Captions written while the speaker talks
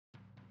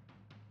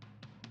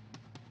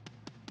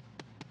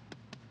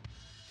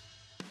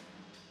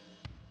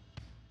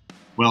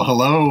Well,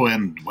 hello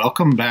and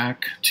welcome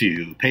back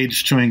to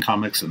Page Chewing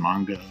Comics and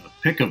Manga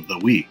Pick of the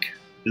Week.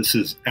 This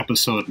is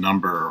episode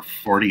number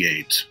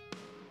 48.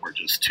 We're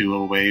just two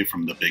away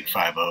from the Big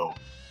 5-0.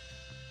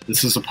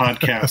 This is a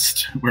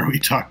podcast where we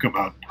talk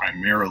about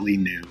primarily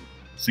new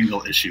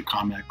single-issue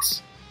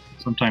comics.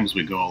 Sometimes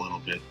we go a little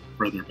bit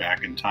further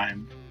back in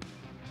time.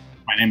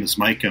 My name is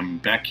Mike. I'm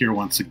back here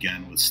once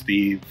again with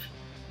Steve.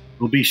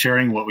 We'll be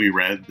sharing what we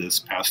read this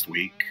past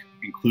week,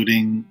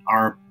 including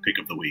our Pick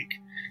of the Week.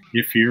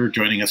 If you're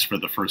joining us for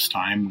the first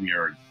time, we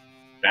are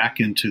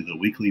back into the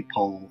weekly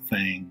poll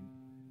thing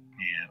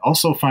and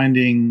also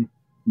finding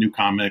new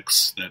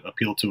comics that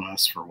appeal to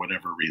us for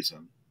whatever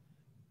reason.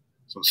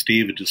 So,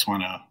 Steve, I just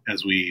want to,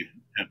 as we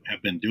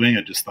have been doing,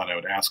 I just thought I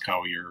would ask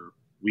how your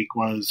week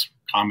was,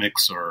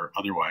 comics or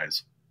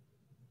otherwise.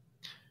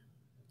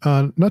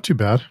 Not too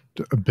bad.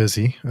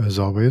 Busy as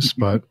always,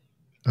 but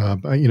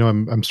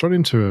I'm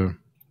starting to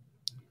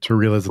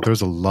realize that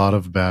there's a lot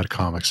of bad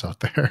comics out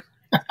there.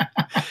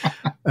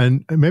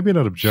 And maybe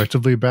not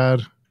objectively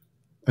bad.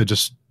 I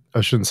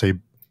shouldn't say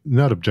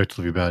not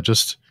objectively bad,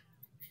 just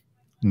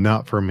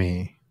not for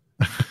me.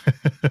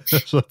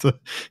 Is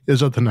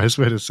that the nice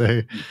way to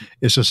say?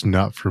 It's just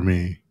not for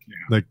me. Yeah.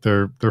 Like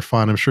they're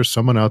fun. I'm sure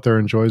someone out there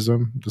enjoys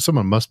them.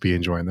 Someone must be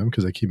enjoying them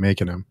because they keep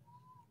making them.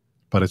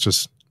 But it's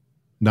just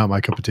not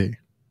my cup of tea.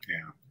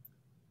 Yeah.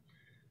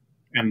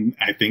 And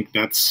I think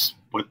that's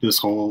what this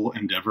whole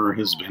endeavor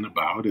has been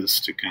about,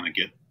 is to kind of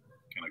get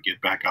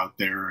back out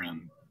there.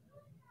 And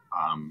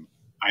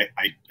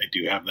I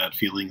do have that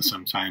feeling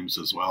sometimes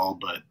as well,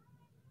 but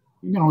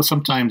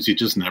sometimes you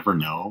just never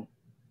know.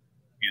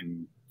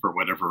 And for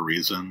whatever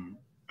reason,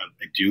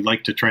 I do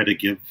like to try to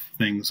give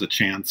things a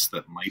chance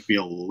that might be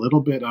a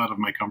little bit out of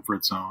my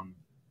comfort zone.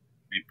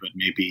 But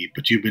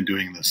you've been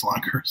doing this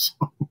longer, so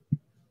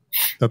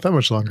not that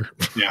much longer.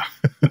 Yeah.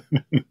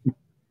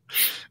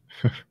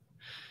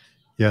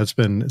 Yeah, it's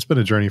been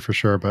a journey for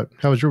sure. But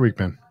how has your week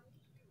been?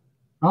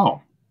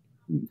 Oh,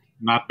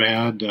 not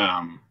bad.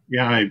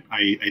 Yeah,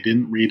 I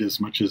didn't read as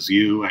much as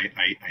you. I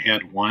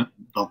had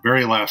the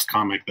very last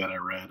comic that I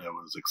read I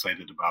was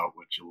excited about,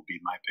 which will be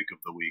my pick of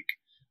the week.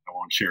 I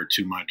won't share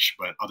too much,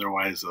 but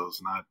otherwise I was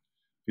not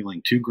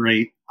feeling too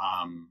great.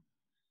 I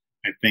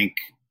think,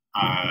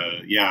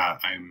 I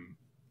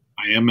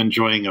am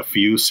enjoying a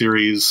few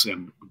series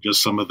and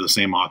just some of the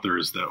same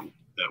authors that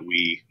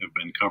we have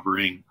been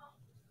covering.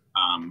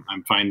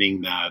 I'm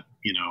finding that,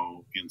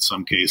 in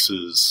some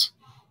cases,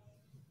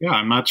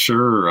 I'm not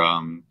sure.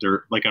 I'm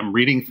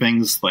reading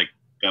things like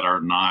that are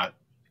not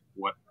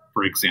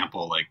for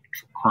example, like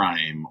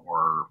crime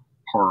or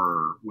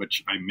horror,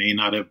 which I may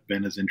not have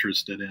been as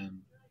interested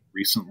in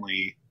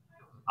recently.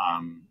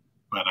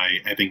 But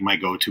I think my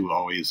go-to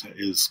always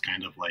is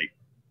kind of like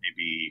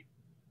maybe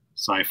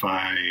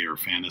sci-fi or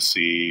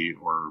fantasy,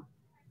 or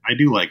I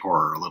do like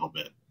horror a little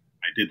bit.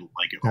 I did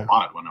like it a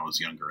lot when I was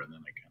younger, and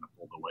then I kind of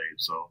pulled away.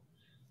 So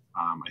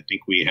I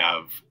think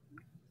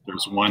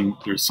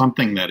there's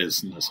something that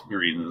is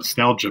very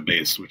nostalgia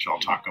based, which I'll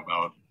talk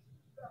about,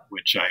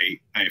 which I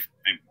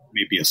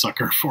may be a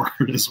sucker for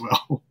it as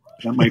well.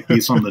 That might be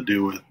something to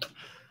do with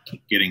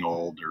getting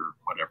old or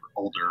whatever,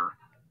 older,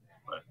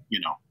 but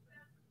anyway.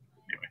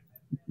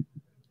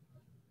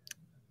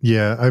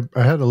 Yeah,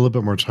 I had a little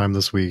bit more time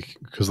this week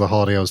because the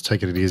holiday I was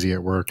taking it easy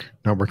at work,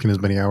 not working as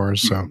many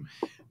hours. So had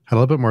a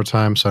little bit more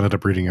time. So I ended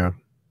up reading a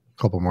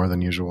couple more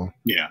than usual.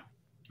 Yeah,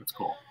 that's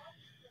cool.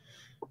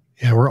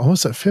 Yeah, we're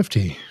almost at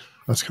 50.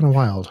 That's kind of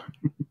wild.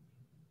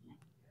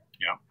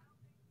 Yeah.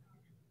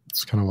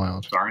 It's kind of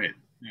wild. It's all right.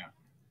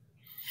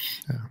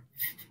 Yeah.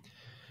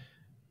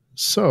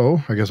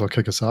 So I guess I'll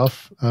kick us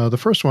off. The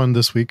first one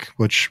this week,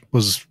 which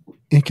was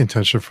in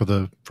contention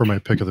for my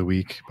pick of the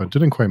week, but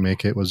didn't quite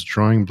make it, was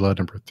Drawing Blood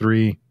number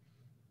 3.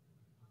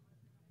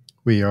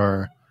 We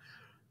are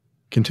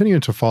continuing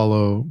to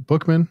follow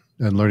Bookman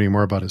and learning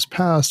more about his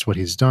past, what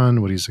he's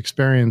done, what he's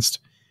experienced,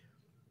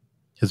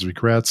 his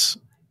regrets.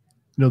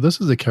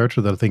 This is a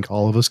character that I think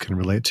all of us can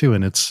relate to,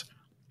 and it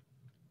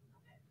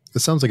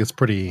sounds like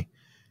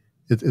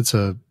it's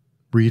a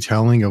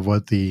retelling of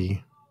what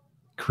the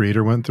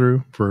creator went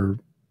through for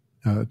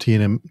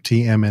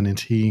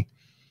TMNT,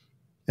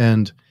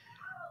 and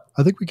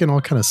I think we can all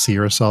kind of see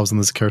ourselves in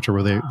this character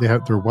where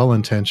they're well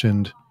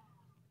intentioned.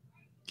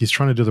 He's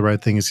trying to do the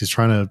right things. He's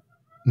trying to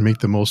make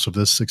the most of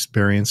this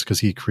experience because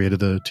he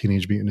created the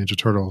Teenage Mutant Ninja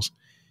Turtles.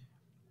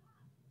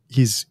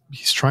 He's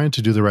trying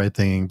to do the right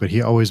thing, but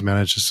he always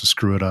manages to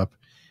screw it up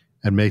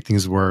and make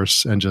things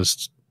worse and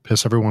just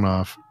piss everyone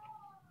off.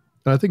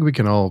 And I think we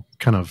can all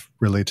kind of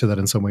relate to that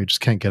in some way. Just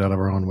can't get out of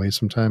our own way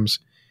sometimes.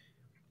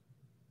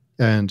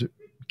 And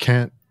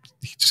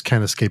he just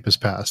can't escape his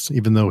past.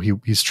 Even though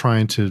he's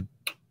trying to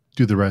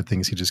do the right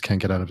things, he just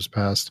can't get out of his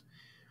past.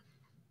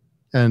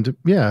 And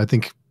yeah, I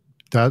think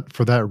that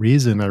for that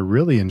reason, I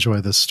really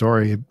enjoy this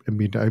story. I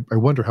mean, I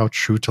wonder how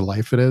true to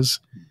life it is.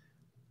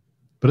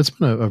 But it's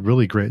been a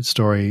really great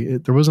story.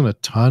 There wasn't a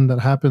ton that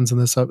happens in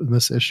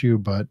this issue,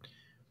 but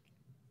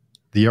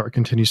the art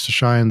continues to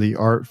shine. The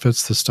art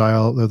fits the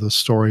style of the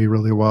story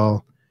really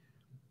well.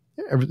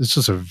 it's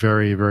just a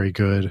very, very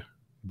good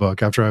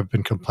book. After I've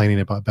been complaining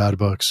about bad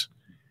books,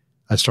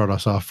 I start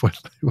us off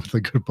with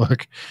a good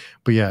book.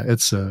 But yeah,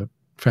 it's a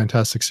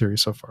fantastic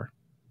series so far.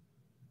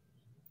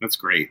 That's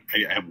great.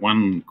 I have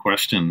one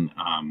question.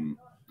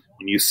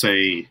 When you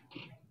say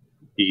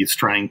he's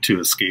trying to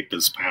escape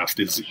his past,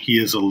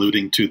 he is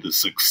alluding to the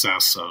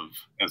success of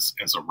as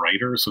a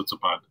writer? So it's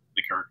about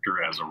the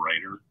character as a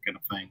writer kind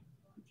of thing?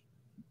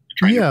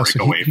 Trying to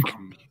break away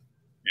from...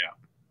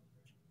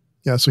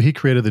 Yeah, so he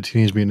created the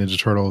Teenage Mutant Ninja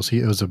Turtles.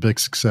 It was a big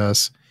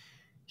success.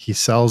 He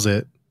sells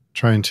it,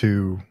 trying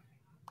to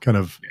kind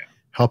of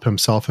help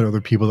himself and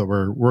other people that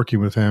were working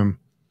with him.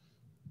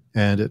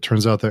 And it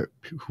turns out that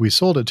who he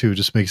sold it to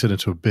just makes it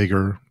into a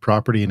bigger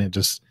property, and it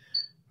just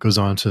goes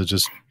on to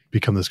just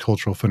become this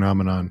cultural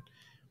phenomenon.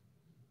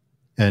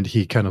 And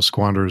he kind of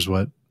squanders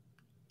what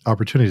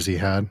opportunities he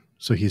had.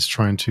 So he's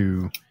trying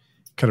to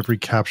kind of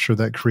recapture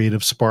that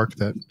creative spark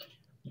that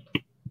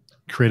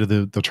created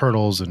the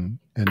Turtles and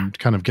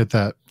kind of get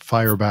that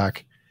fire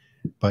back.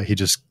 But he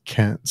just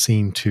can't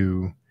seem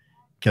to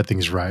get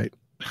things right,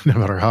 no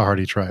matter how hard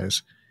he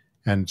tries.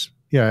 And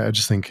yeah, I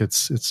just think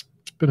it's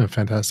been a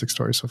fantastic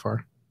story so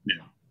far.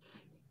 Yeah,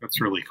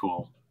 that's really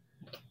cool.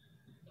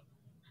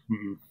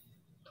 I'm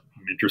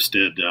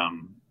interested,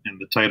 and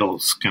the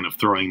title's kind of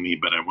throwing me,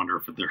 but I wonder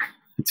if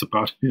it's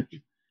about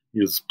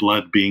his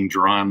blood being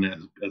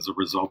drawn as a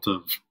result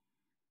of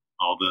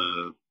all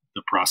the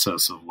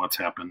process of what's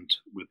happened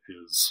with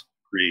his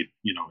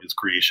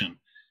creation.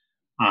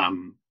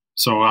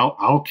 So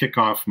I'll kick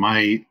off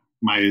my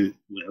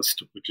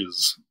list, which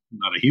is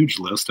not a huge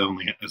list.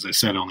 As I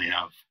said, I only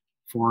have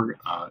 4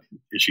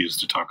 issues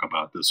to talk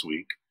about this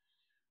week.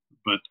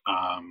 But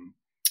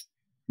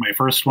my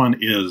first one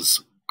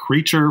is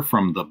Creature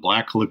from the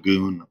Black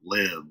Lagoon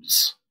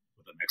Lives,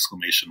 with an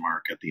exclamation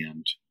mark at the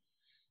end.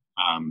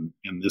 And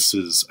this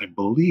is, I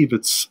believe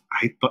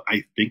I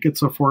think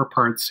it's a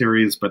 4-part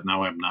series, but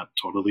now I'm not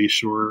totally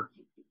sure.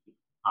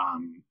 I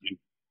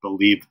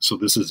believe, so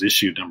this is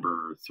issue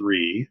number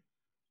 3.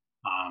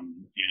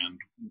 And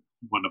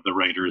one of the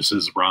writers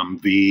is Ram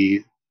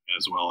V,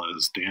 as well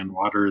as Dan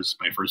Waters.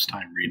 My first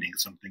time reading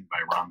something by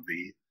Ram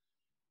V.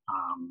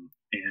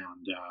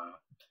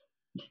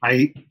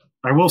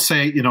 I will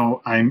say,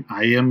 I'm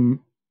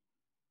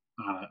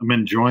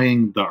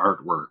enjoying the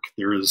artwork.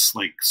 There's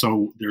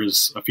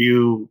a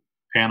few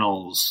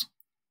panels,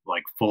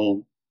 like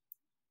full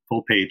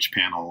page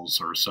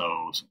panels or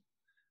so,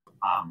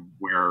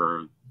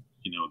 where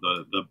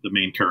the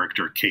main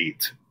character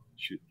Kate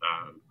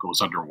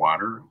goes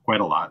underwater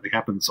quite a lot. It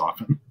happens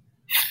often,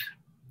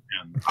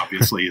 and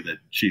obviously that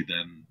she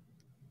then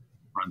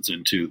runs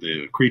into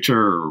the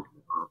creature, or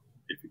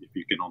if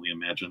you can only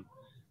imagine.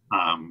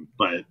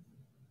 But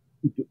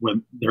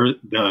when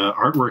the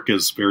artwork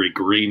is very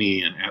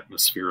grainy and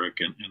atmospheric,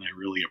 and I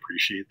really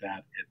appreciate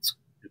that. It's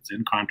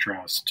in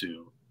contrast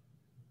to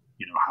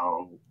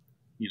how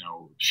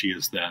she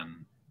is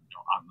then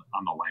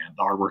on the land.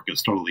 The artwork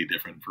is totally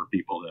different for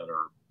people that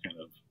are kind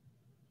of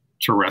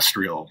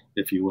terrestrial,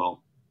 if you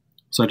will.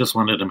 So I just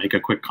wanted to make a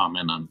quick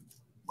comment on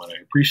what I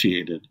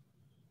appreciated.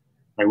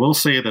 I will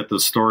say that the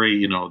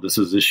story, this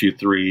is issue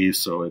 3,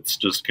 so it's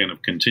just kind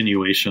of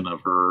continuation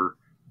of her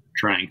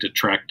trying to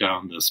track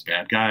down this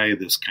bad guy,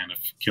 this kind of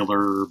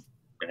killer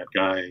bad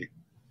guy,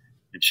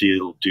 and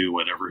she'll do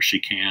whatever she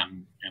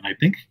can. And I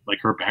think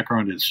her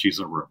background is she's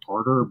a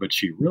reporter, but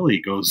she really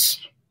goes,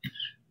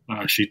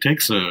 she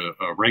takes a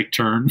right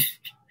turn,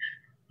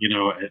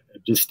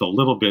 just a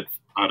little bit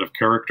out of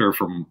character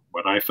from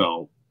what I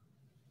felt.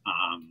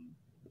 And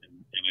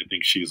I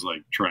think she's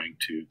trying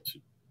to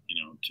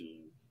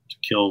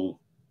kill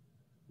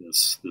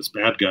this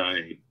bad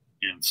guy.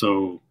 And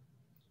so,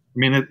 I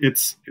mean, and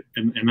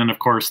then of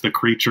course the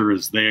creature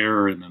is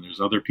there, and then there's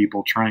other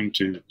people trying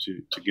to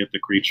get the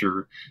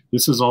creature.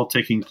 This is all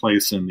taking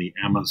place in the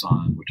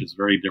Amazon, which is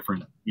very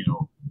different,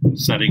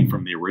 setting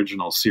from the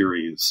original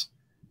series.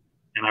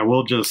 And I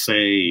will just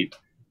say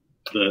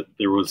that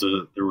there was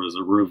a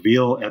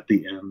reveal at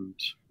the end,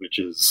 which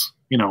is,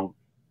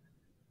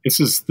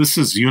 this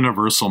is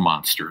Universal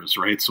Monsters,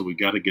 right? So we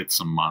got to get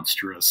some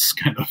monstrous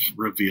kind of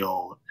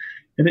reveal,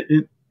 and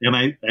it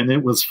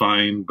was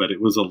fine, but it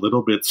was a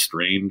little bit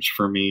strange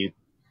for me.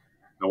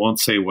 I won't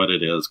say what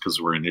it is because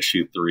we're in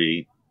issue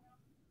 3,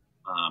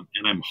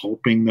 and I'm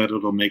hoping that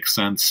it'll make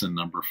sense in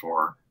number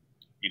 4.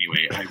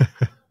 Anyway, I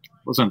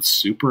wasn't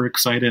super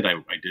excited. I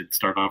did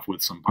start off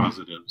with some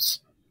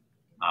positives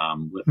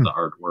with the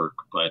artwork,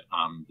 but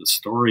the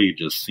story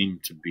just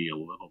seemed to be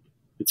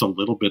it's a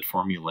little bit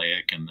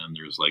formulaic, and then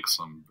there's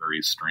some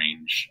very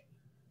strange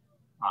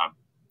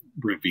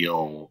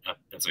reveal,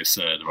 as I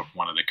said, of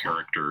one of the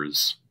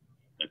characters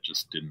that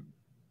just didn't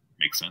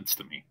make sense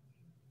to me.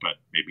 But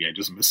maybe I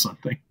just missed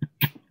something.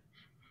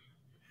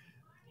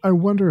 I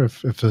wonder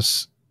if kind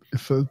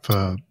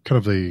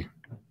of the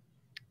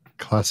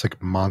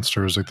classic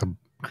monsters, like the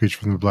creature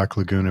from the Black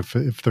Lagoon, if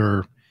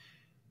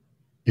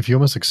you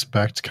almost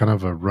expect kind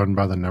of a run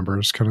by the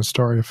numbers kind of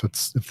story, if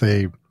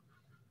they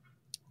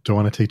don't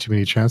want to take too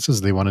many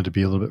chances, they want it to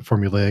be a little bit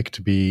formulaic,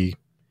 to be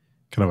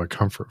kind of a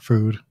comfort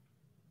food.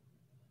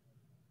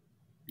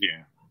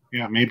 Yeah,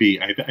 yeah,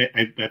 maybe.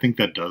 I think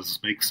that does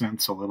make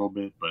sense a little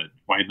bit, but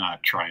why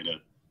not try to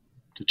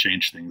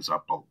change things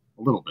up a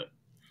little bit?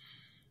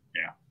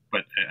 Yeah,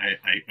 but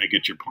I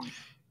get your point.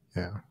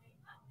 Yeah.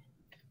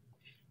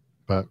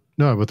 But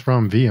no, with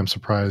Rom V, I'm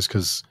surprised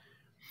because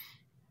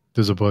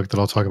there's a book that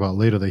I'll talk about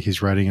later that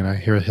he's writing, and I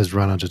hear his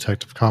run on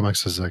Detective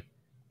Comics is like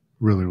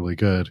really, really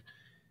good.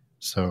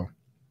 So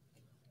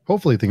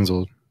hopefully things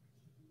will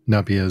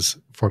not be as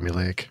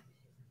formulaic.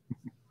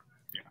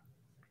 Yeah.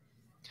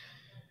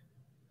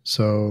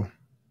 So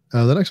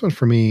the next one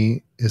for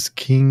me is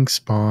King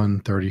Spawn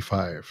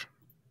 35.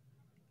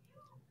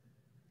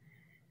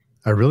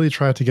 I really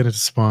tried to get it to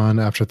Spawn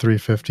after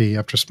 350,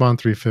 after Spawn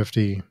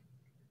 350,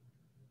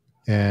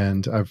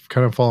 and I've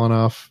kind of fallen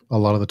off a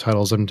lot of the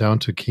titles. I'm down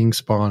to King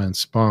Spawn and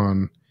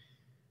Spawn,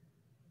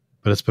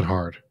 but it's been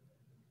hard.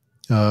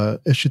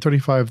 Issue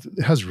 35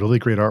 has really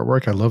great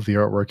artwork. I love the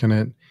artwork in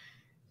it.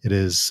 It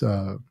is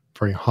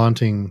very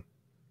haunting.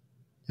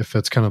 It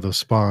fits kind of the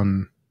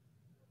Spawn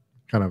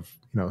kind of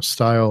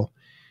style.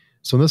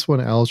 So in this one,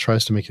 Al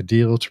tries to make a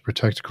deal to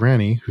protect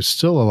Granny, who's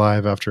still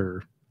alive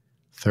after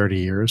 30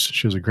 years.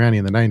 She was a granny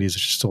in the 90s.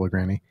 She's still a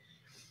granny.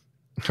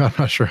 I'm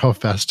not sure how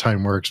fast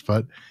time works,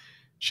 but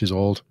she's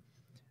old.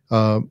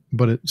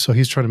 So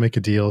he's trying to make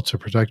a deal to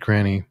protect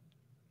Granny,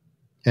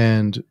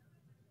 and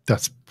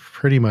that's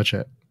pretty much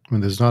it. I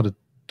mean, there's not a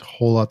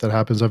whole lot that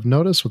happens. I've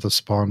noticed with the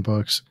Spawn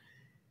books,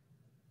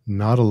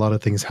 not a lot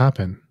of things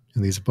happen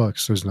in these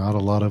books. There's not a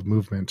lot of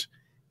movement.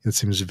 It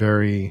seems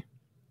very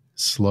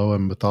slow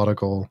and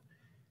methodical.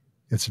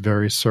 It's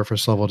very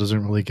surface level. It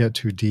doesn't really get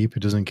too deep.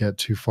 It doesn't get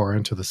too far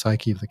into the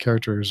psyche of the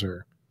characters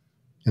or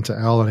into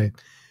Al. And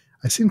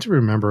I seem to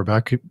remember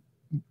back in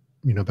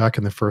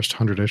the first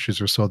 100 issues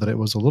or so that it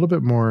was a little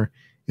bit more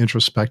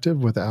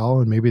introspective with Al,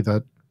 and maybe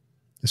that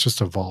it's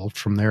just evolved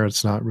from there.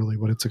 It's not really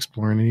what it's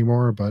exploring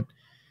anymore, but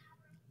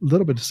a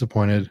little bit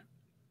disappointed.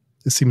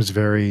 It seems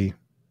very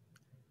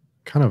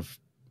kind of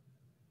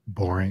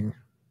boring.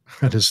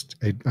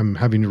 I'm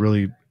having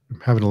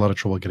a lot of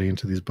trouble getting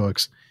into these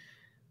books.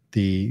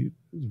 The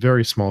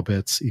very small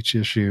bits each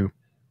issue,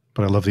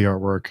 but I love the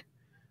artwork.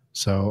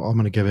 So I'm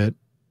going to give it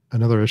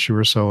another issue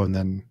or so and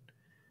then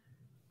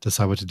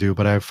decide what to do.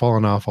 But I've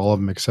fallen off all of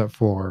them except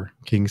for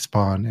King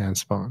Spawn and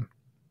Spawn.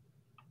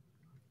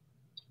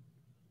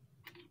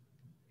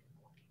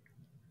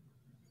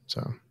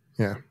 So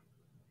yeah,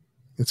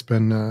 it's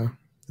been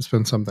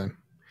something.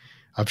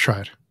 I've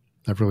tried.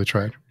 I've really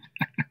tried.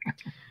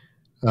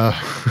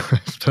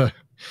 The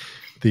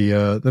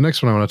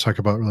next one I want to talk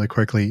about really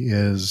quickly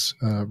is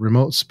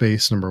Remote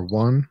Space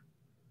 #1.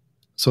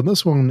 So in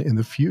this one, in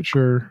the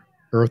future,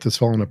 Earth is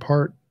falling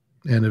apart,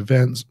 and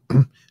events,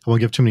 I won't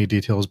give too many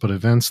details, but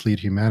events lead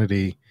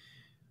humanity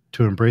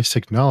to embrace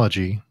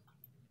technology,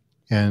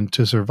 and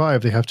to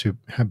survive, they have to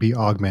be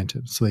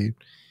augmented. So they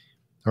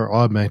are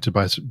augmented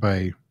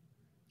by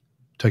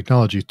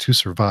technology to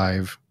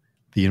survive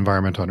the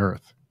environment on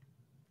Earth.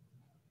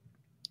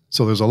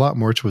 So there's a lot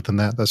more to it than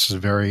that. That's just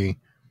very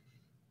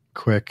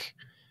quick,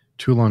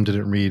 too long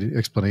didn't read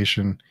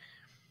explanation.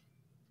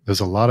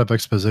 There's a lot of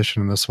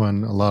exposition in this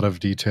one, a lot of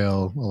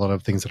detail, a lot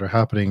of things that are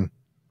happening.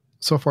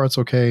 So far, it's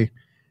okay.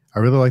 I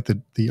really like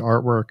the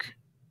artwork.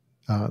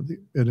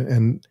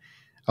 And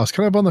I was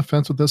kind of on the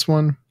fence with this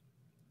one,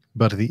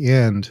 but at the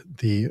end,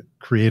 the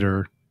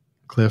creator,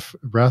 Cliff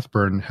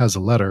Rathburn, has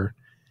a letter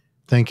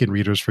thanking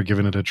readers for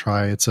giving it a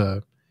try.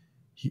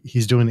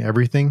 He's doing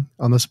everything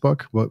on this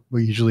book. What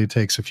usually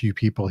takes a few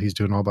people, he's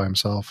doing all by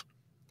himself.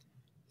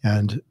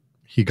 And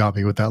he got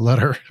me with that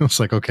letter. I was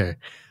like, okay,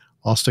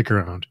 I'll stick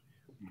around.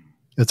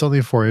 It's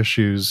only 4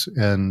 issues,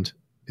 and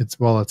it's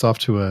off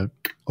to a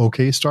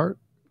okay start.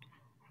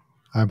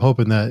 I'm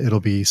hoping that it'll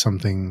be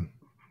something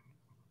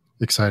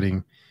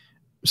exciting.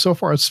 So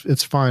far,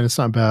 it's fine. It's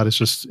not bad. It's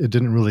just it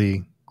didn't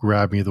really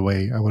grab me the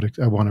way I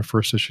want a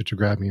first issue to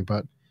grab me,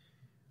 but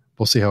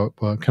we'll see how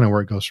kind of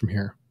where it goes from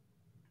here.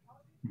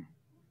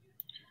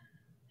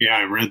 Yeah,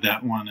 I read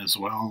that one as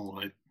well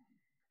a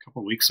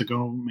couple weeks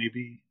ago,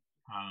 maybe.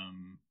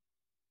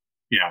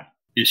 Yeah,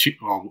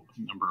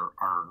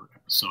 our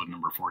episode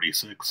number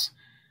 46.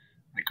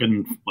 I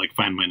couldn't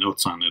find my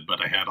notes on it,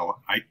 but I had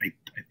I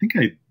think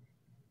I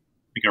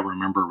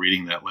remember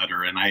reading that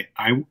letter, and I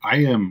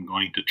am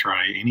going to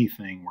try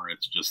anything where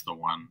it's just the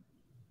one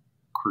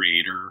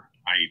creator.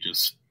 I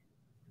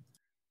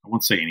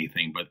won't say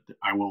anything, but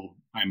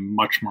I'm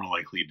much more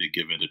likely to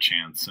give it a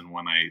chance. And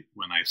when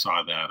I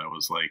saw that, I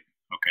was like,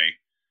 okay,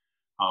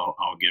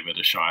 I'll give it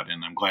a shot.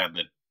 And I'm glad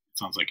that it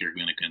sounds like you're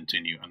going to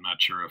continue. I'm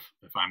not sure if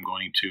I'm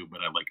going to,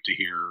 but I'd like to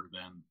hear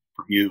then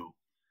from you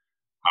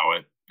how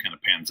it kind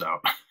of pans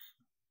out.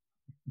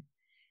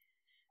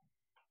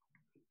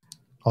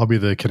 I'll be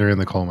the canary in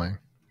the coal mine.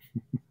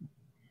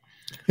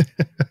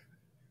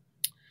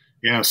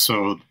 Yeah.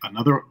 So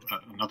another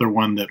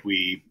one that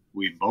we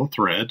both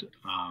read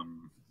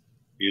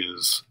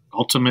is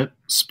Ultimate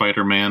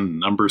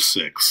Spider-Man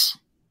 #6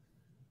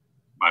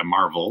 by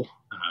Marvel,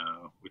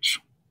 which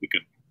we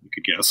could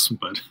guess,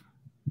 but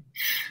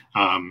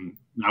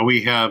now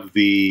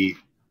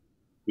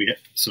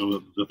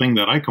so the thing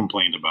that I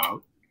complained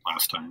about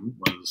last time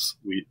was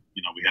we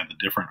had the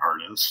different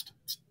artist.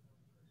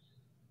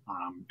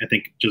 I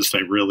think just I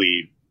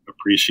really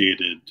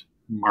appreciated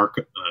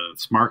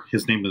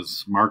his name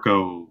is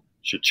Marco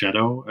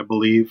Cicchetto, I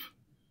believe.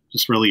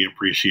 Just really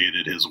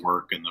appreciated his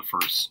work in the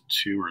first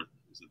 2 or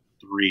is it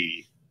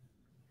 3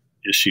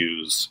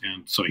 issues,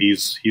 and so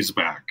he's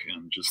back,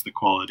 and just the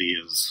quality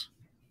is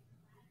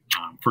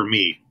for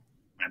me.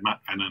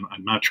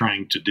 I'm not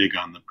trying to dig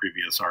on the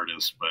previous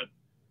artist, but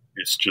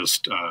it's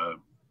just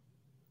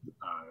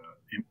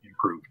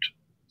improved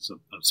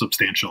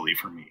substantially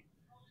for me.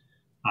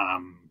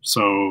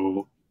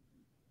 So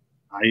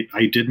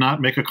I did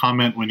not make a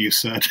comment when you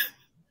said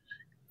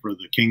for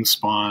the King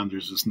Spawn,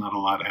 there's just not a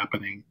lot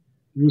happening.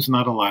 There's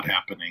not a lot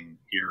happening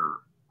here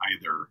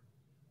either.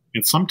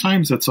 And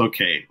sometimes it's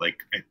okay. Like,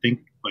 I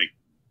think like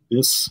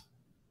this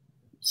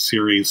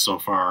series so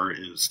far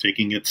is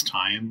taking its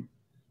time,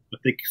 but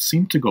they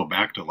seem to go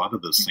back to a lot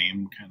of the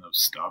same kind of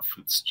stuff.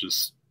 It's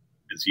just,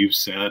 as you've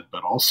said,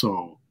 but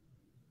also,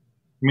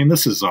 I mean,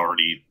 this is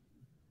already,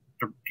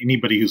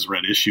 anybody who's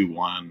read issue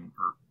 1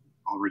 or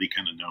already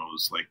kind of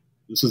knows, like,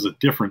 this is a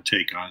different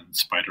take on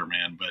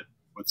Spider-Man, but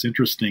what's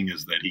interesting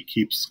is that he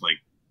keeps like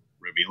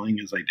revealing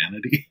his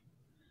identity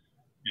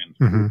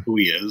and who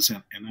he is.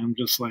 And I'm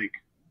just like,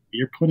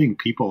 you're putting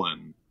people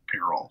in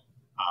peril.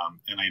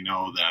 And I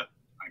know that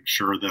I'm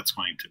sure that's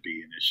going to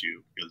be an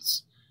issue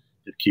because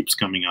it keeps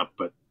coming up,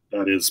 but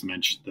that is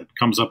mentioned, that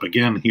comes up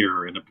again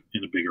here in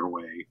a bigger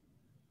way.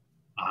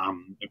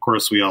 Of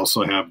course, we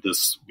also have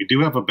we do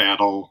have a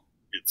battle.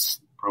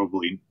 It's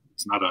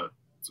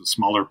a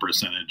smaller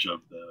percentage of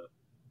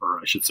or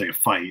I should say a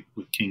fight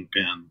with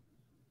Kingpin.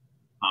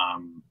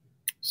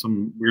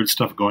 Some weird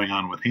stuff going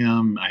on with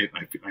him. I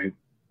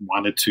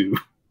wanted to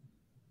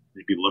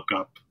maybe look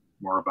up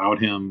more about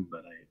him,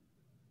 but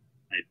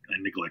I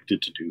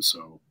neglected to do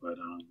so. But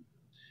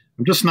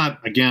I'm just not,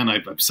 again,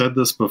 I've said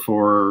this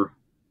before.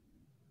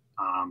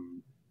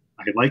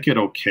 I like it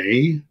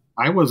okay.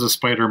 I was a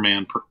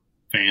Spider-Man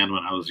fan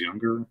when I was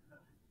younger.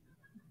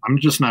 I'm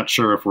just not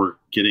sure if we're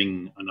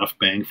getting enough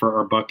bang for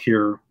our buck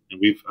here. And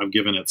I've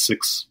given it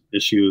 6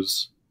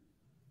 issues,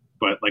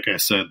 but like I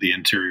said, the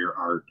interior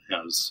art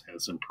has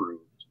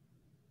improved.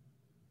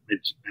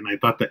 And I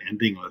thought the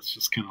ending was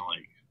just kind of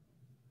like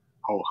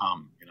ho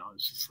hum,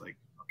 it's just like,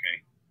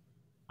 okay.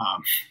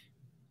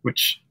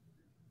 Which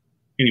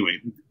anyway,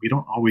 we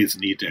don't always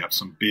need to have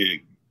some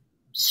big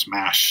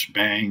smash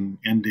bang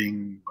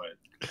ending, but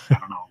I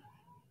don't know,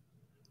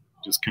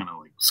 just kind of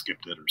like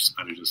skipped it, or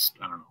I don't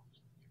know,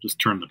 just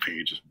turned the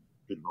page,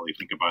 didn't really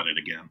think about it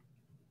again.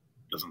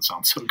 Doesn't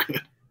sound so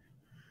good.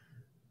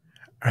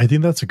 I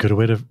think that's a good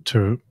way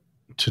to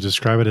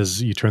describe it,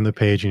 as you turn the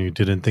page and you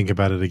didn't think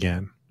about it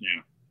again.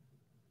 Yeah.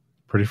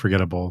 Pretty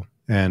forgettable.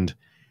 And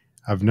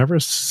I've never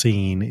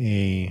seen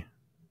the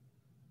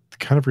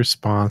kind of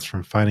response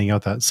from finding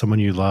out that someone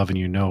you love and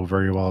you know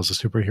very well is a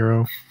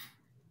superhero.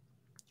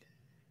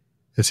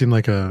 It seemed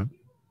like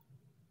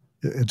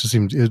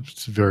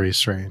it's very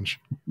strange.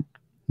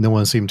 No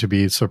one seemed to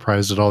be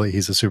surprised at all that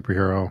he's a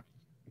superhero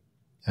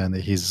and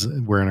that he's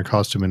wearing a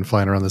costume and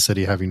flying around the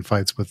city having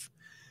fights with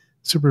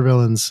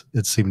supervillains.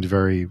 It seemed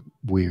very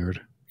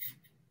weird.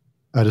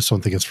 I just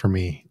don't think it's for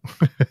me.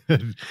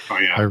 Oh,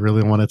 yeah. I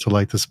really wanted to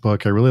like this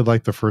book. I really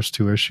liked the first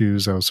 2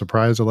 issues. I was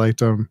surprised I liked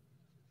them.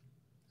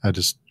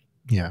 It's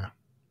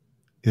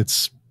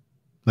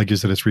like you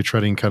said, it's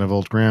retreading kind of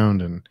old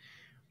ground and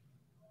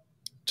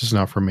just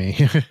not for me.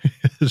 It's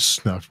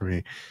just not for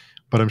me.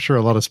 But I'm sure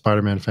a lot of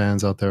Spider-Man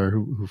fans out there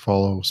who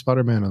follow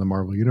Spider-Man and the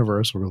Marvel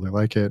Universe will really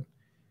like it.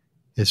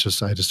 It's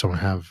just, I just don't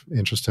have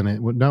interest in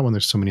it. Not when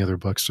there's so many other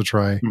books to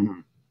try.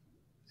 Mm-hmm.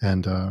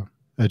 And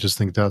I just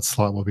think that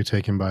slot will be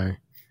taken by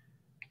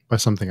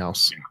something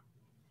else. Yeah.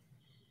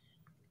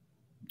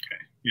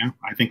 Okay. Yeah,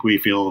 I think we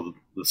feel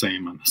the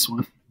same on this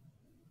one.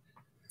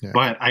 Yeah.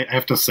 But I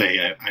have to say,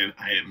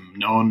 I've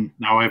known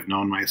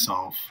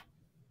myself,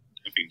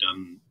 having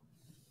done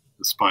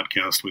this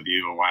podcast with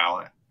you a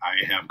while,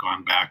 I have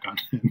gone back on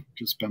it and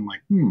just been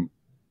like,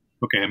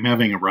 okay, I'm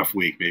having a rough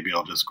week. Maybe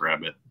I'll just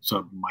grab it. So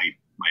it might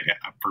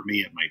for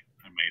me, I might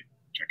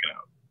check it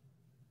out.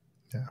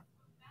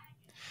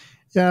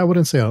 Yeah, I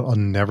wouldn't say I'll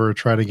never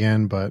try it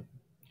again, but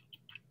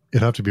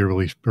it'd have to be a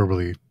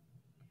really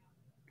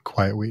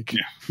quiet week.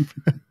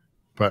 Yeah.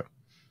 But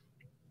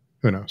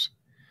who knows?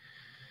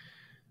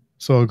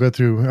 So I'll go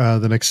through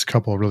the next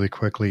couple really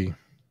quickly.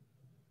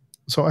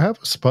 So I have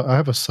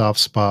a soft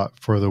spot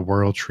for the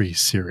World Tree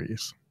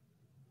series.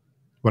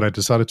 When I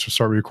decided to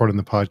start recording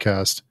the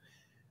podcast,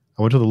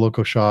 I went to the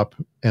local shop,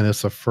 and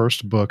it's the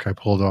first book I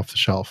pulled off the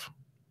shelf.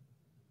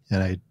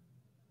 And it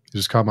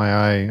just caught my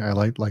eye. I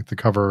liked the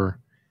cover.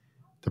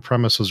 The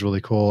premise was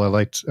really cool.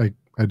 I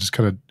just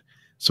kind of,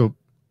 so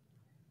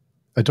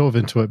I dove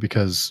into it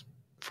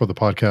for the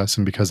podcast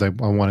and because I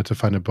wanted to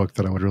find a book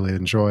that I would really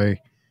enjoy.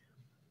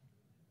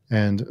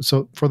 And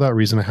so for that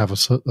reason, I have a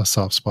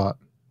soft spot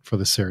for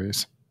the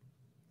series.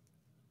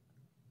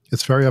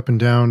 It's very up and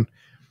down.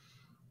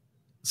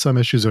 some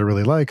issues I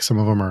really like. Some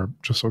of them are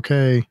just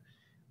okay.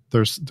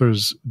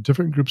 There's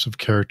different groups of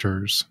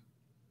characters,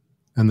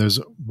 and there's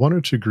one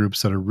or two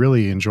groups that I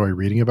really enjoy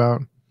reading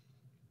about.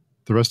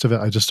 The rest of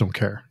it, I just don't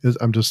care.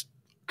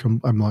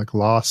 I'm like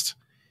lost.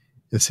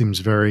 It seems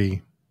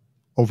very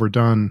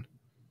overdone.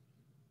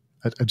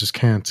 I just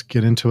can't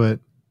get into it.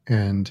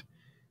 And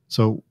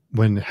so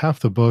when half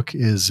the book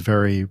is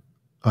very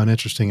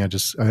uninteresting,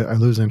 I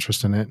lose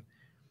interest in it.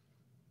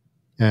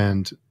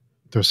 And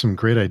there's some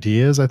great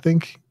ideas, I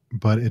think,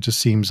 but it just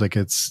seems like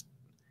it's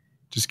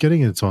just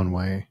getting in its own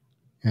way.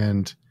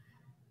 And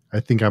I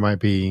think I might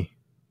be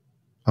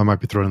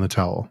throwing in the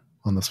towel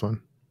on this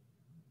one.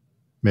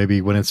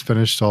 Maybe when it's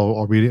finished,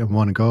 I'll read it in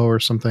one go or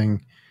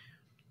something.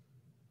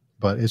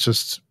 But it's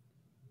just,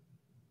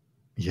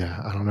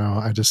 yeah, I don't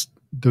know.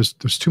 There's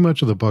too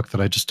much of the book that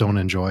I just don't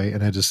enjoy,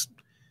 and I just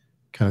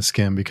kind of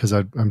skim because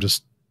I'm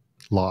just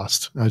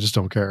lost. I just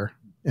don't care,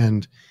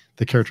 and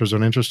the characters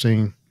aren't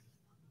interesting,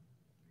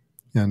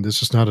 and it's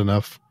just not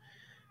enough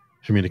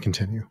for me to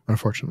continue,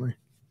 unfortunately.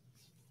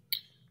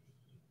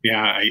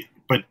 Yeah,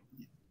 but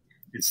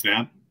is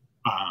that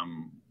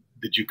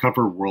did you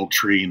cover World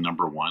Tree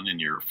 #1 in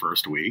your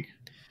first week?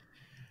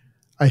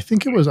 I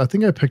think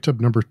I picked up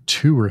number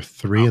 2 or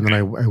 3, okay. And then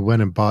I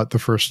went and bought the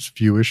first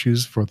few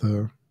issues for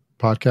the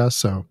podcast.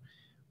 So,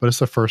 but it's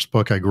the first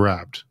book I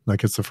grabbed.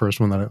 Like it's the first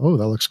one that that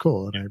looks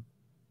cool, and I'm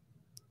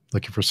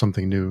looking for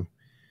something new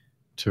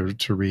to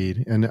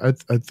read. And I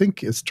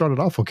think it started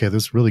off okay.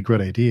 There's really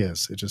great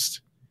ideas. It's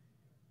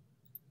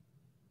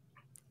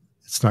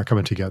not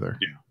coming together.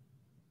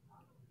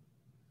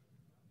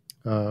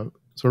 Yeah.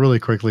 So really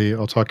quickly,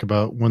 I'll talk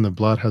about When the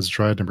Blood Has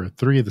Dried, number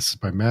 3. This is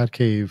by Mad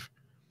Cave.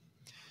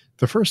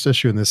 The first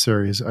issue in this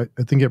series, I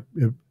think it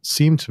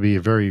seemed to be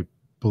a very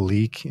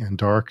bleak and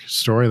dark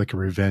story, like a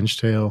revenge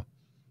tale.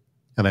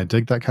 And I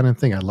dig that kind of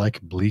thing. I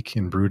like bleak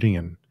and brooding,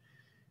 and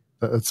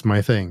that's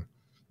my thing.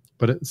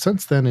 But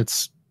since then,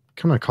 it's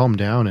kind of calmed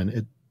down,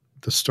 and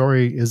the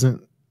story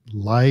isn't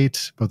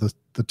light, but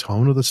the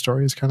tone of the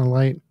story is kind of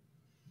light.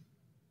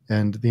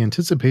 And the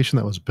anticipation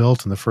that was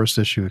built in the first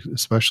issue,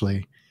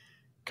 especially,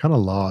 kind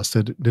of lost.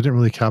 It didn't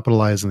really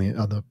capitalize on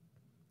the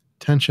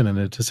tension and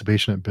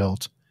anticipation it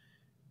built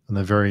in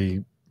the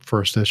very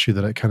first issue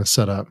that it kind of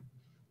set up.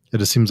 It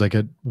just seems like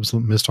it was a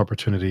missed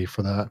opportunity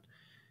for that.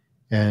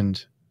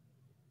 And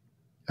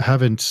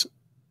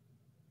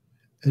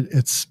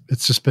it's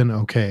just been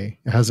okay.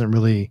 It hasn't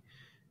really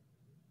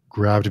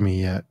grabbed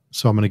me yet.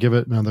 So I'm going to give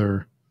it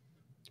another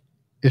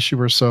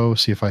issue or so,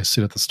 see if I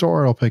see it at the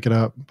store, I'll pick it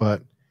up,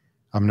 but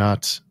I'm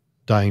not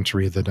dying to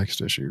read the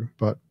next issue,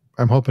 but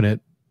I'm hoping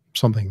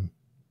something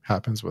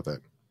happens with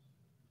it.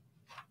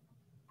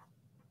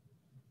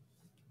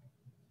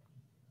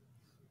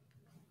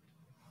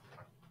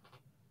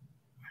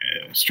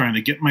 I was trying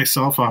to get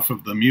myself off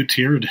of the mute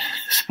here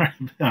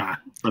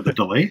for the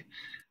delay.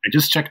 I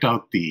just checked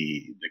out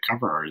the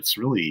cover art. It's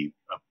really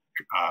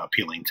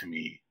appealing to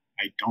me.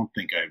 I don't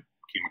think I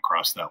came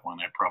across that one.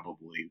 I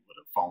probably would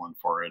have fallen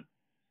for it.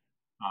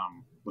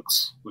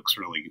 Looks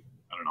really,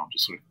 I don't know,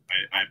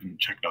 I haven't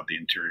checked out the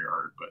interior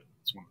art, but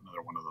it's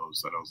another one of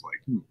those that I was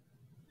like,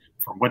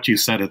 From what you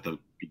said at the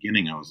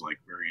beginning, I was like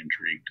very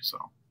intrigued. So,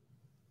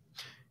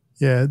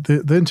 yeah,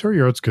 the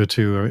interior art's good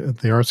too.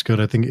 The art's good.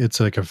 I think it's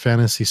like a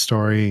fantasy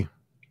story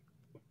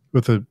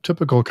with a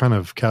typical kind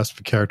of cast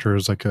of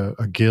characters, like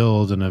a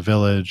guild and a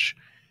village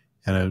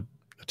and a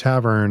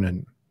tavern,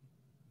 and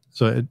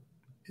so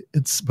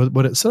but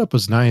what it set up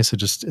was nice.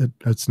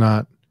 It's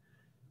not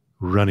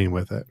running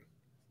with it.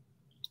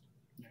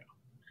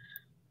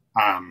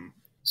 Yeah.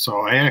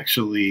 So I have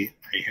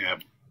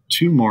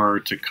 2 more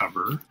to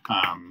cover,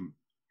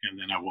 and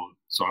then I'll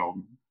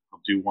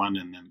do one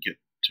and then get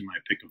to my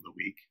pick of the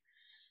week.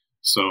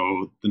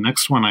 So the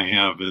next one I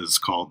have is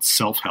called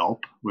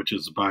Self-Help, which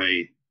is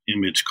by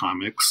Image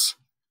Comics.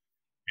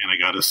 And I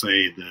got to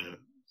say, the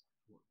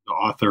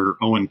author,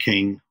 Owen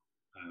King,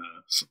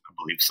 I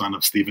believe son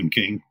of Stephen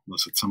King,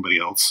 unless it's somebody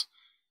else,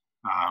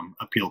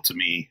 appealed to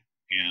me.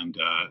 And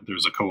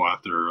there's a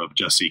co-author of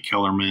Jesse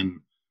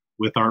Kellerman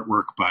with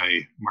artwork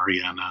by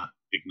Mariana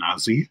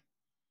Ignazi.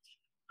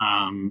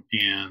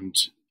 And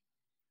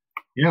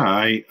yeah,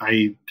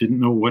 I didn't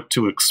know what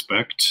to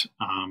expect.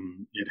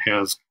 It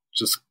has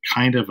just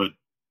kind of I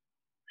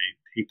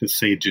hate to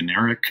say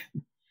generic,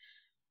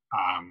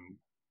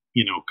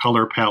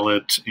 color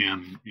palette,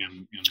 and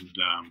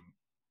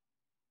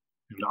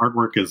the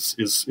artwork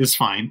is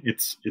fine.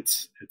 It's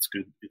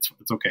good.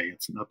 It's okay.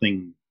 It's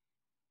nothing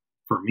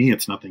for me.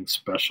 It's nothing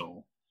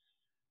special.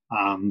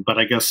 But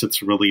I guess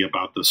it's really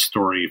about the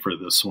story for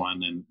this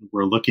one, and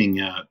we're looking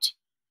at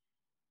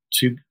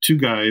two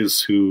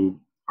guys who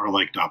are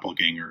like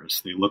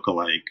doppelgangers. They look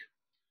alike.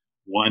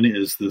 One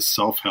is this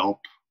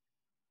self-help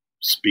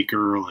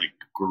speaker, like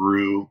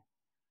guru.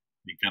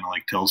 He kind of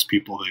like tells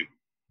people to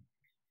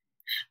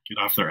get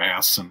off their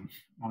ass, and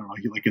I don't know,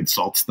 he like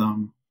insults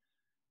them.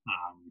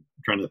 I'm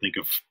trying to think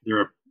of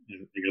I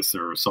guess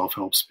there are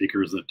self-help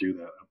speakers that do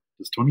that.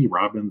 Does Tony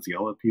Robbins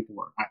yell at people?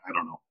 Or I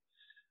don't know.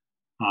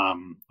 I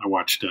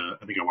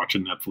think I watched a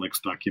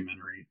Netflix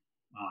documentary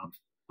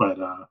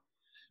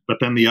but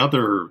then the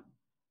other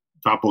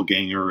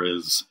doppelganger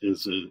is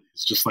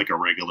just like a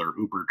regular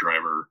Uber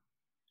driver.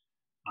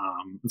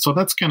 And so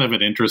that's kind of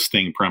an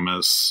interesting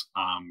premise.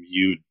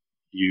 You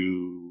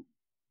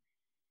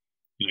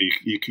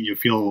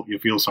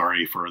feel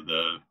sorry for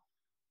the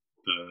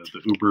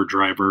Uber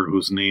driver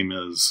whose name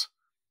is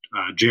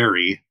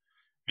Jerry,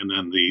 and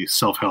then the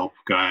self-help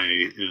guy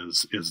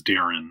is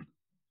Darren,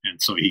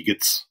 and so he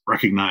gets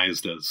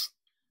recognized as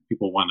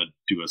people want to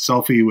do a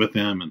selfie with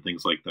him and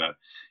things like that.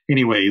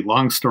 Anyway,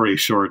 long story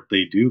short,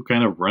 they do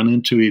kind of run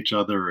into each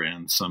other,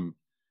 and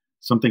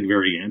something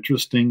very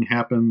interesting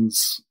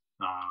happens.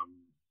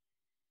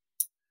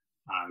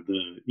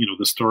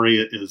 The story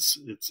is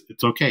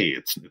it's okay.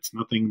 It's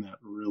nothing that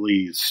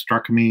really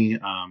struck me,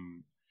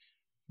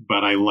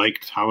 but I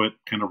liked how it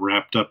kind of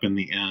wrapped up in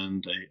the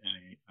end.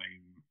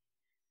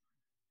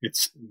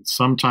 It's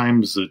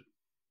sometimes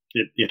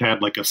it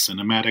had like a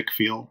cinematic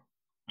feel,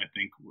 I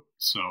think.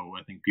 So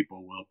I think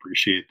people will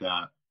appreciate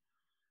that,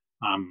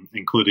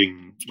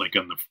 including like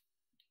on the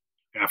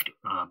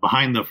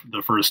behind the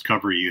first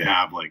cover you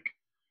have like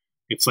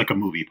it's like a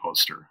movie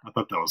poster. I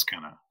thought that was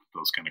kind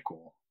of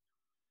cool.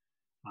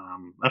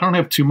 I don't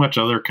have too much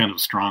other kind of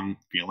strong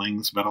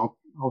feelings, but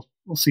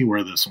we'll see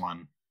where this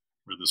one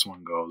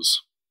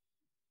goes.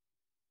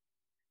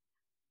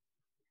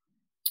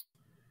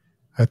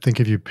 I think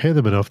if you pay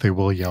them enough, they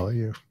will yell at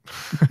you.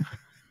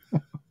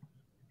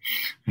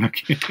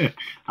 Okay,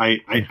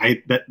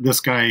 this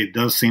guy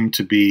does seem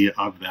to be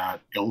of that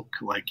ilk.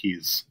 Like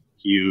he's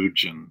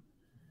huge, and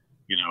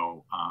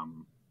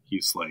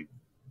he's like,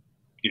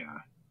 yeah.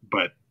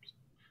 But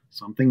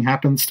something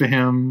happens to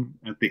him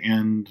at the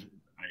end.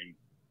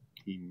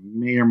 He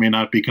may or may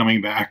not be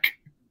coming back,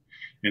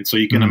 and so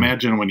you can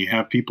imagine when you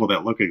have people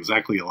that look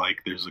exactly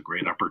alike, there's a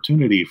great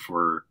opportunity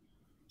for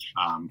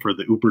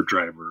the Uber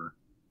driver.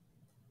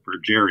 For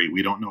Jerry,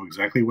 we don't know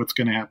exactly what's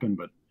going to happen,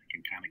 but I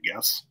can kind of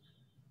guess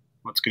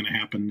what's going to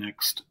happen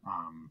next.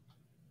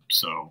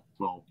 So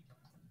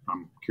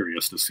I'm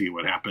curious to see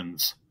what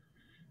happens.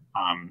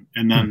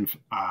 And then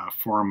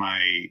for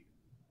my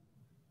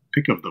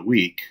pick of the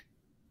week,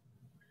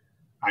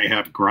 I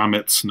have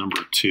Grommets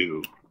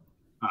 #2.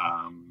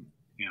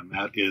 And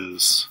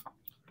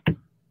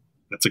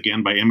that's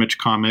again by Image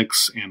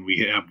Comics, and we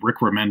have Rick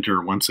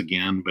Remender once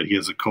again, but he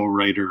is a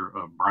co-writer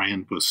of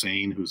Brian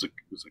Posehn, who's a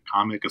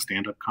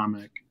stand-up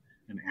comic,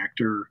 an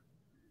actor,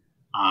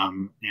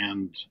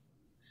 and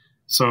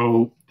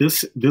so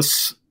this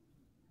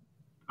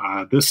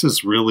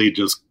is really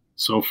just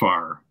so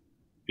far,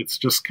 it's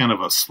just kind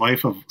of a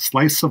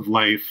slice of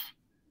life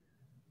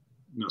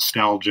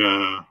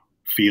nostalgia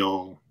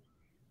feel.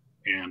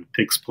 And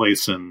takes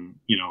place in,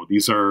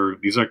 these are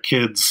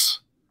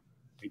kids.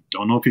 I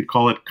don't know if you'd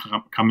call it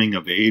coming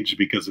of age,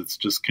 because it's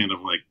just kind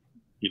of like,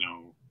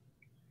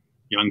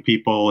 young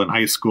people in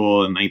high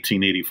school in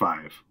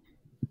 1985.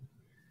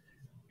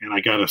 And I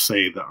gotta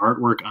say, the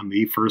artwork on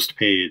the first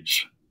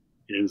page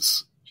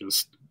is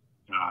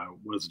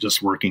was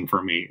just working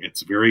for me.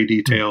 It's very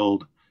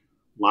detailed,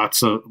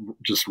 lots of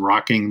just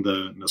rocking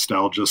the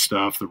nostalgia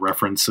stuff, the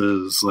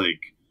references,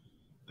 like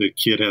the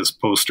kid has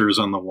posters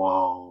on the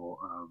wall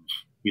of,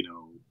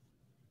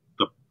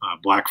 the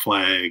Black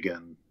Flag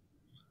and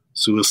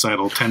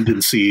suicidal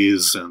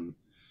tendencies, and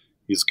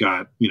he's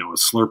got, a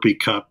Slurpee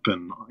cup,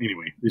 and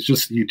anyway, it's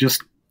just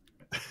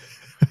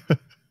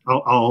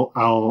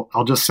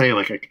I'll just say,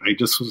 like, I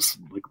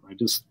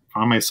just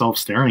found myself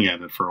staring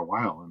at it for a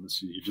while, and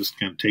you're just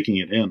kind of taking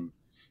it in.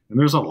 And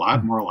there's a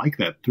lot more like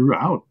that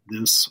throughout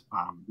this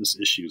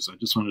issue. So I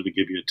just wanted to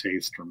give you a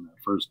taste from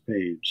that first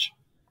page.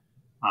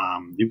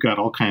 You've got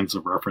all kinds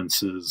of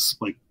references,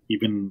 like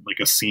even like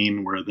a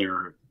scene where they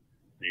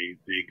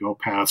go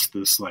past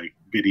this like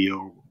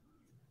video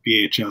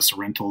VHS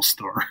rental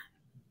store.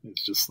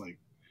 It's just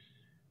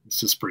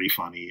pretty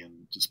funny,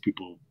 and just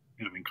people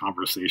having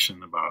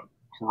conversation about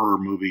horror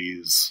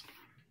movies.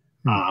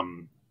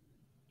 The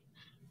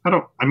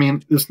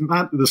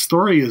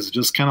story is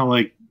just kind of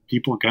like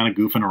people kind of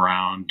goofing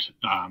around.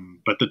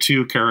 But the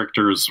two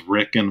characters,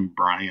 Rick and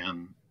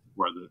Brian,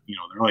 where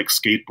they're like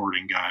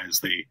skateboarding guys.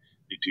 They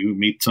do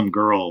meet some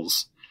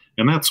girls,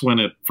 and that's when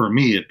for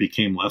me it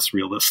became less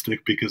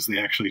realistic, because they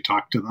actually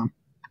talk to them.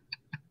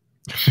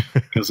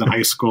 Because in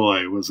high school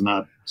I was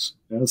not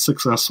as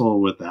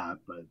successful with that,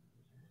 but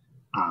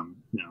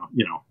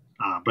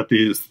but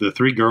the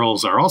three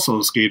girls are also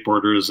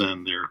skateboarders,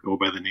 and they go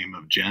by the name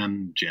of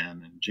Jen,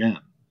 and Jen.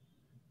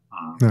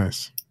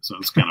 Nice. So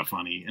it's kind of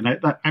funny, and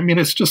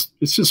it's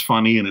just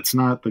funny, and it's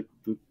not the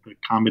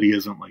comedy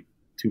isn't like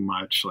too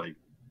much. Like,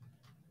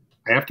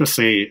 I have to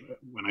say,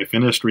 when I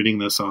finished reading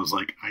this, I was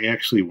like, I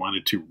actually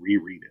wanted to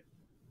reread it,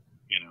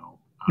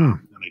 and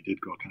I did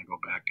go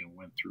back and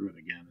went through it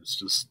again. It's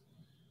just,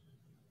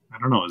 I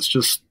don't know. It's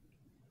just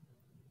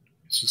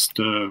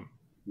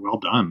well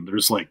done.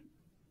 There's like,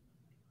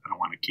 I don't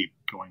want to keep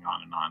going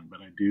on and on, but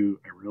I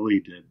really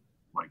did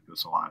like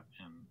this a lot,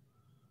 and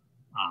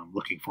I'm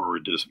looking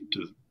forward to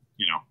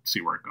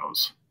see where it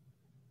goes.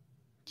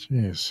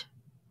 Jeez.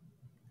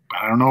 But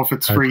I don't know if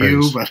it's for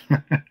you, but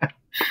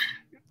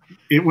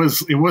it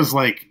was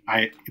like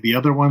the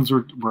other ones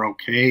were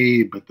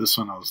okay, but this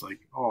one I was like,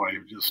 oh, I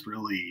just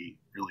really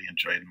really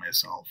enjoyed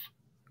myself.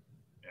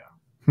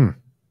 Yeah.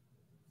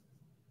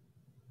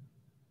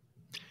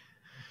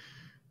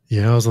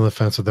 Yeah, I was on the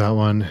fence with that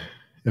one.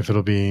 If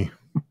it'll be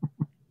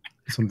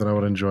something I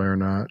would enjoy or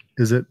not.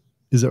 Is it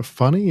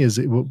funny? Is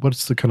it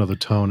what's the kind of the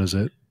tone? Is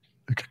it?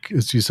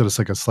 As you said, it's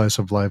like a slice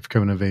of life,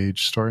 coming of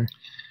age story.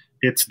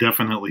 It's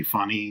definitely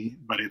funny,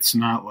 but it's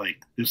not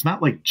like there's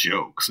not like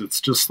jokes. It's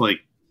just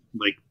like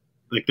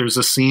there's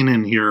a scene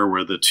in here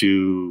where the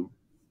two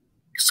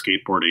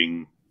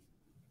skateboarding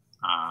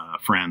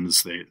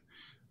friends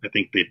I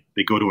think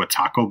they go to a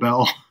Taco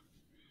Bell,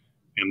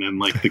 and then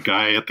like the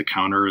guy at the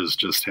counter he's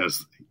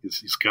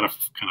got a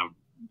kind of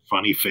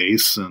funny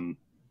face, and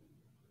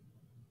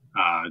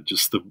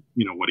just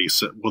what he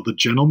said. Will the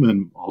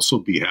gentleman also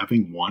be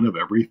having one of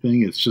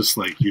everything? It's just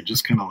like you're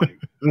just kind of like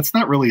that's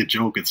not really a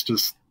joke. It's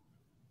just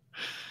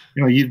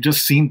you've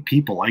just seen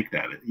people like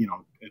that.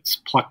 It's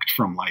plucked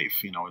from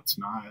life. It's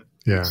not.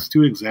 Yeah. It's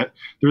too exact.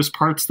 There's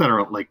parts that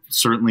are like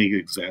certainly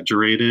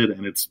exaggerated,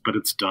 and it's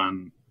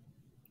done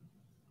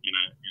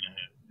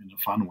in a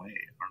fun way. I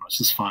don't know. It's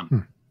just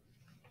fun.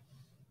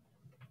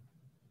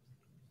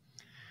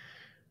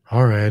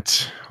 All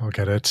right, I'll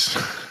get it.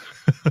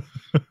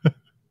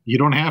 You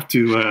don't have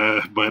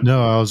to, but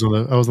no, I was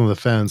on the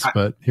fence.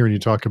 But hearing you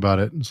talk about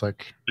it, it's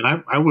like, and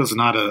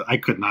I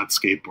could not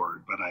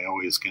skateboard, but I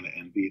always kind of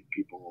envied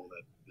people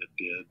that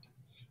did.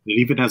 It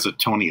even has a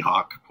Tony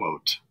Hawk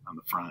quote on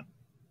the front.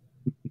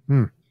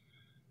 Anyway,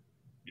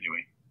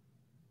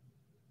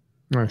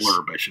 nice.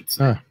 Blurb, I should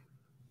say.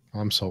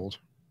 I'm sold.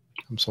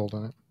 I'm sold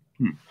on it.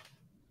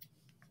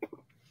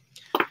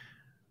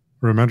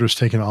 Remender's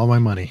taking all my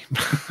money.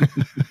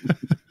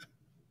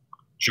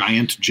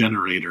 Giant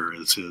Generator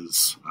is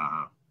his,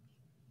 what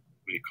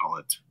do you call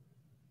it?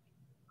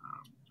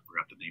 I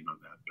forgot the name of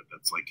that, but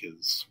that's like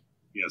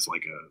he has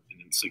like an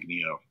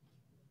insignia.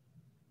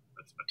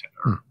 That's I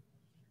don't know.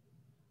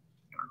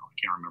 I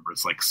can't remember.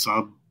 It's like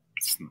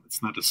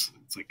it's not it's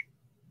like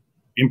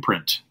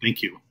imprint.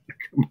 Thank you.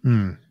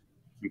 I'm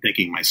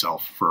thanking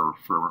myself for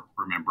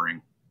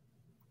remembering.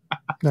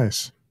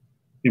 Nice.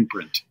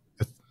 Imprint.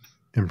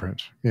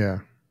 Yeah.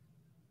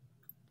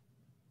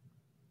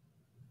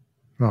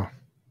 Oh,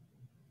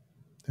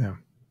 yeah.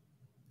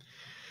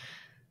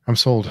 I'm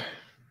sold.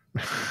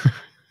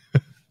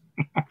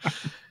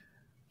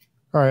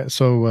 All right.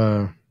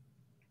 So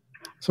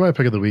my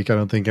pick of the week, I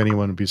don't think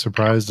anyone would be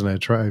surprised. And I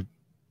tried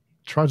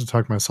to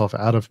talk myself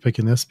out of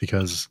picking this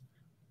because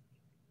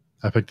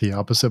I picked the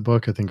opposite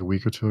book, I think a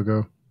week or two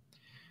ago,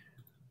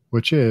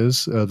 which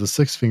is The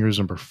Six Fingers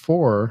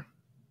 #4.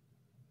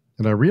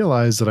 And I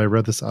realized that I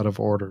read this out of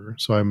order.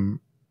 So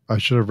I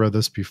should have read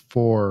this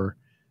before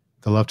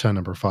The Left Hand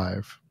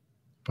 #5,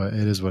 but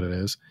it is what it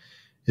is.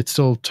 It's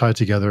still tied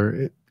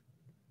together.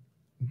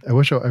 I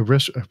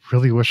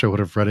really wish I would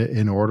have read it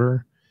in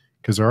order,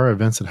 because there are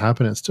events that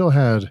happen. It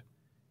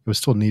was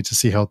still neat to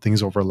see how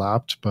things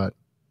overlapped, but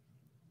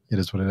it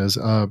is what it is.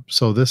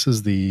 So this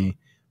is the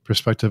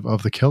perspective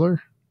of the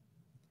killer.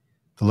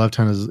 The left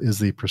hand is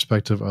the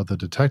perspective of the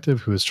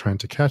detective who is trying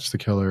to catch the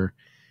killer.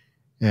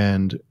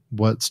 And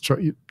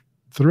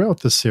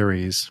throughout the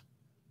series,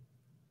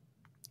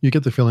 you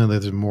get the feeling that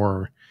there's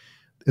more.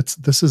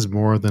 This is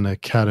more than a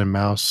cat and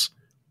mouse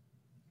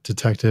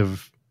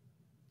detective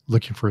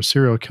looking for a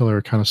serial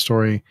killer kind of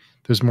story.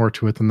 There's more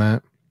to it than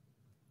that,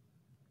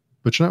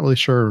 but you're not really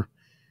sure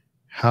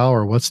how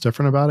or what's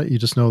different about it. You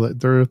just know that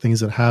there are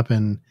things that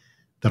happen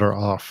that are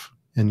off,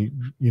 and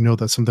you know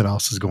that something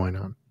else is going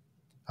on.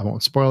 I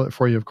won't spoil it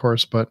for you, of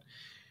course, but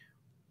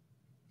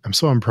I'm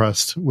so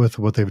impressed with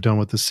what they've done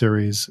with this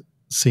series,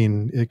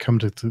 seeing it come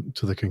to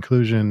the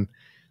conclusion,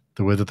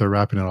 the way that they're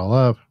wrapping it all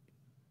up,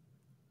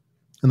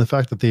 and the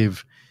fact that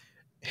they've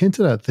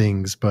hinted at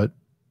things, but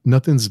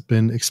nothing's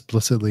been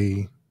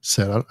explicitly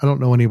said. I don't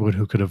know anyone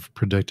who could have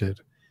predicted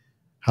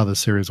how the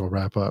series will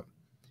wrap up.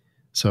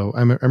 So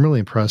I'm really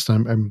impressed.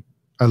 I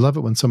love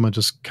it when someone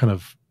just kind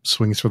of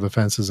swings for the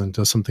fences and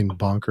does something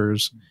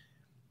bonkers,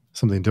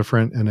 something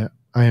different. And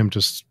I'm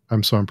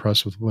so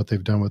impressed with what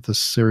they've done with this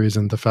series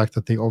and the fact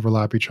that they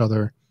overlap each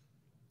other.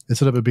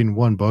 Instead of it being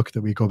one book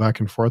that we go back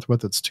and forth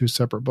with, it's two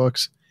separate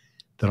books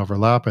that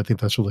overlap. I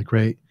think that's really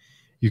great.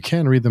 You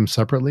can read them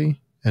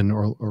separately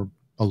or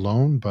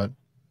alone, but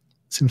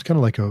it seems kind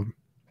of like a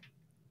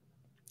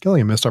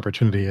missed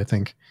opportunity, I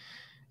think,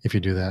 if you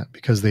do that,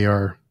 because they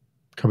are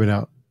coming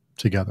out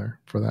together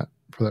for that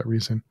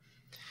reason.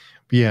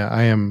 But yeah,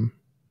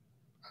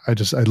 I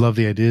love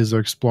the ideas they're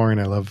exploring.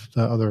 I love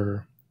the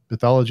other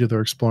mythology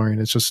they're exploring.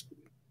 It's just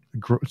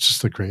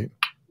a great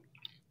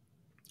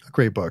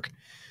book.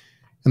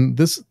 And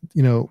this,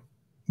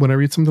 when I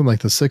read something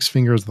like The Six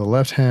Fingers of the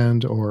Left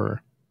Hand,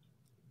 or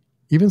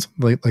even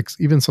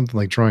something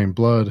like Drawing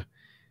Blood,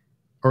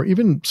 or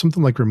even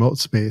something like Remote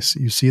Space,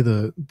 you see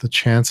the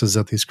chances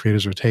that these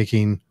creators are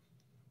taking.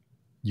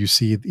 You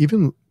see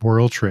even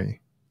World Tree.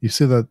 You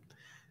see that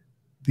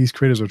these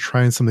creators are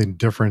trying something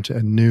different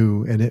and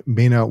new, and it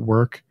may not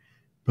work,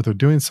 but they're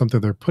doing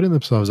something. They're putting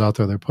themselves out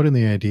there. They're putting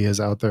the ideas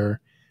out there,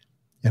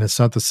 and it's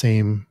not the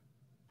same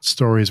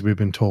stories we've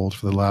been told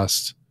for the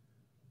last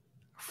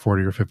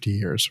 40 or 50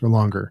 years or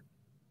longer.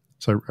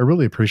 So I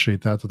really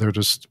appreciate that they're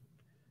just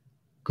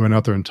going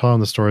out there and telling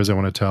the stories they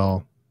want to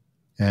tell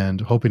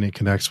and hoping it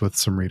connects with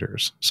some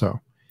readers.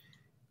 So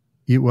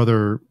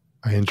whether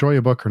I enjoy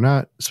a book or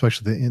not,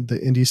 especially the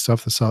indie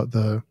stuff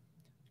the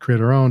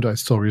creator owned, I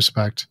still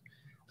respect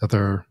that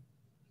they're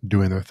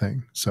doing their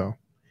thing. So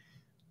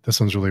this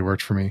one's really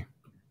worked for me.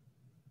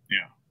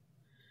 Yeah.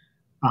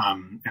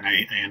 And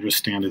I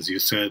understand, as you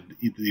said,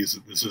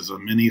 this is a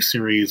mini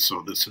series,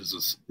 so this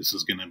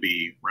is going to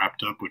be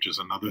wrapped up, which is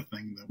another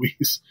thing that we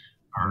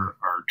are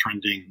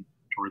trending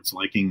towards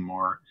liking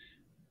more.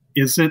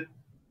 Does it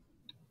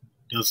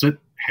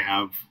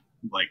have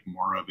like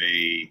more of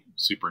a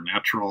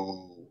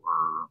supernatural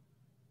or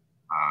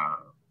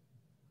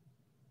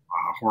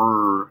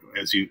horror,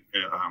 as you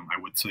I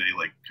would say,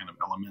 like kind of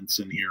elements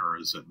in here, or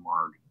is it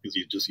more because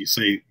you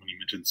say when you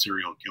mentioned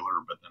serial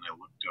killer, but then I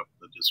looked up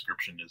the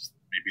description is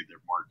maybe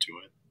there's more to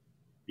it.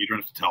 You don't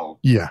have to tell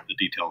the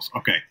details.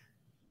 Okay.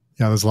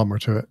 Yeah, there's a lot more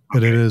to it. Okay.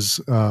 But it is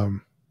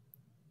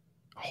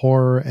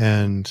horror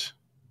and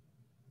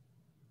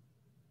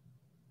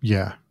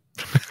yeah.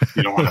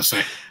 You don't want to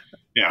say.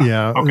 Yeah.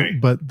 Yeah. Okay.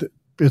 But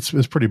it's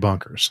pretty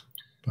bonkers.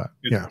 But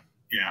yeah.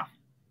 Yeah.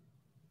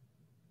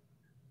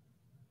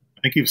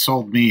 I think you've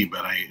sold me,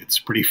 but it's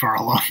pretty far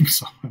along,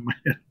 so I might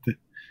have to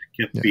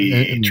get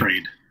the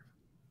trade.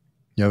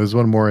 Yeah, there's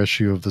one more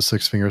issue of the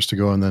Six Fingers to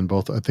go, and then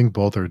I think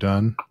both are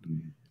done.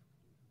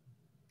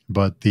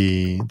 But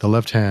the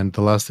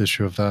last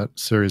issue of that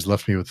series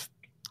left me with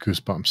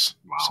goosebumps.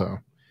 Wow. So,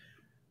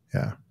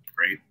 yeah.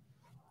 Great.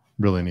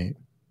 Really neat.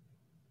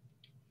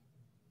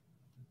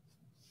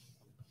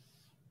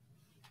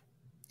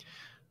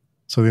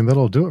 So then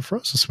that'll do it for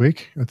us this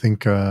week. I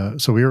think so.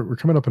 We're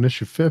coming up on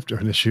issue 50, or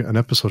an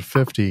episode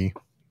 50.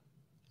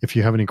 If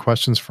you have any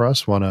questions for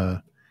us, want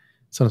to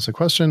send us a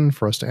question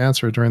for us to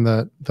answer during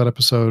that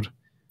episode,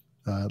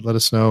 let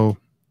us know.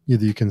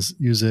 Either you can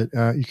use it.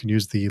 You can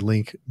use the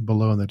link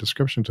below in the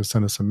description to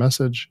send us a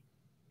message,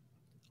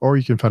 or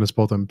you can find us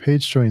both on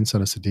Pagejoy and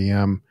send us a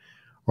DM.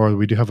 Or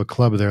we do have a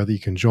club there that you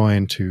can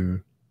join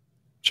to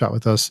chat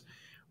with us.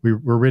 We're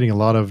reading a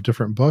lot of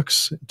different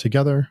books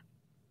together.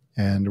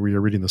 And we are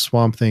reading The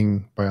Swamp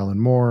Thing by Alan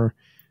Moore.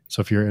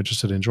 So if you're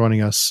interested in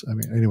joining us, I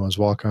mean, anyone's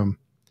welcome.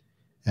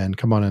 And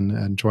come on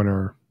and join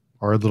our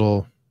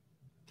little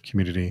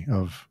community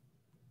of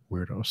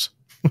weirdos.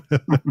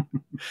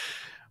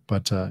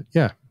 But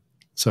yeah.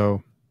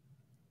 So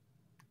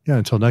yeah,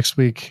 until next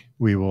week,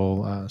 we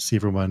will see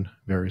everyone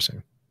very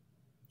soon.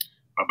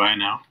 Bye-bye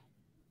now.